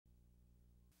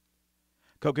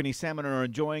Kokanee salmon are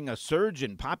enjoying a surge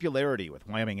in popularity with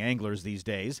Wyoming anglers these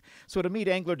days. So to meet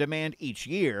angler demand each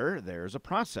year, there's a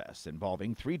process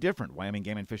involving 3 different Wyoming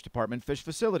Game and Fish Department fish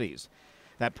facilities.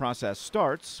 That process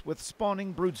starts with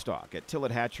spawning broodstock at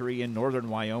Tillett Hatchery in Northern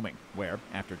Wyoming, where,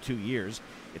 after 2 years,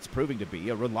 it's proving to be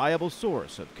a reliable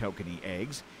source of kokanee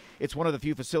eggs. It's one of the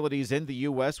few facilities in the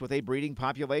U.S. with a breeding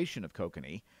population of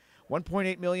kokanee.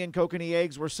 1.8 million kokanee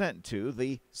eggs were sent to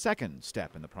the second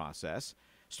step in the process,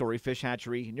 Fish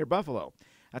Hatchery near Buffalo.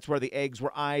 That's where the eggs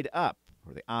were eyed up,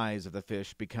 where the eyes of the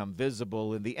fish become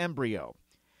visible in the embryo.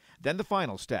 Then the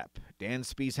final step,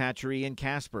 Speas Hatchery in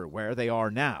Casper, where they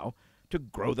are now, to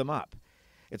grow them up.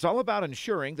 It's all about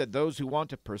ensuring that those who want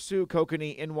to pursue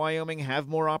kokanee in Wyoming have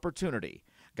more opportunity.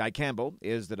 Campbell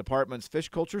is the department's fish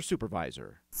culture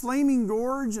supervisor. Flaming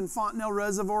Gorge and Fontenelle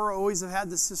Reservoir always have had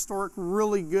this historic,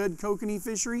 really good kokanee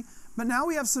fishery, but now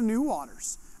we have some new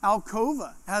waters.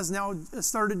 Alcova has now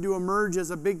started to emerge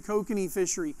as a big kokanee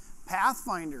fishery.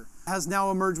 Pathfinder has now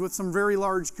emerged with some very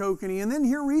large kokanee. And then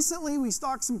here recently we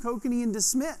stocked some kokanee in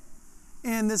DeSmet.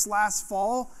 And this last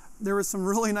fall there was some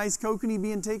really nice kokanee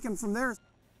being taken from there.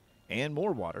 And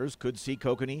more waters could see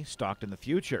kokanee stocked in the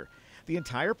future. The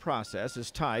entire process is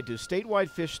tied to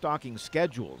statewide fish stocking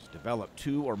schedules developed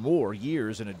 2 or more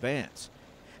years in advance.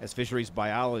 As fisheries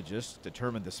biologists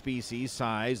determine the species,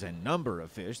 size, and number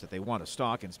of fish that they want to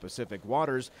stock in specific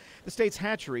waters, the state's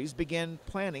hatcheries begin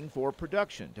planning for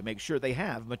production to make sure they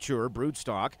have mature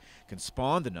broodstock, can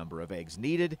spawn the number of eggs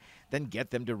needed, then get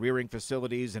them to rearing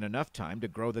facilities in enough time to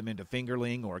grow them into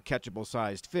fingerling or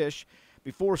catchable-sized fish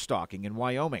before stocking in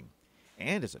Wyoming.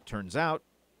 And as it turns out,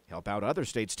 help out other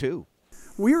states too.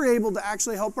 We were able to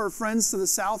actually help our friends to the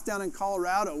south down in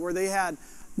Colorado, where they had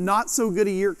not so good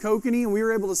a year kokanee, and we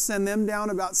were able to send them down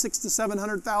about 600,000 to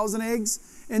 700,000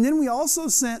 eggs. And then we also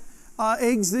sent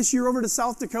eggs this year over to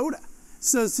South Dakota,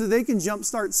 so they can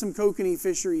jumpstart some kokanee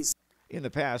fisheries. In the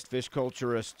past, fish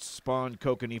culturists spawned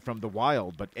kokanee from the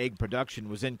wild, but egg production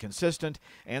was inconsistent,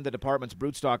 and the department's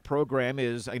broodstock program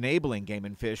is enabling game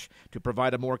and fish to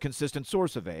provide a more consistent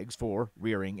source of eggs for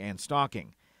rearing and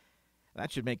stocking. That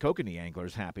should make kokanee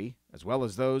anglers happy, as well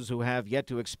as those who have yet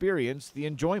to experience the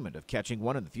enjoyment of catching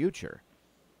one in the future.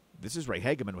 This is Ray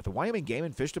Hageman with the Wyoming Game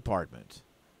and Fish Department.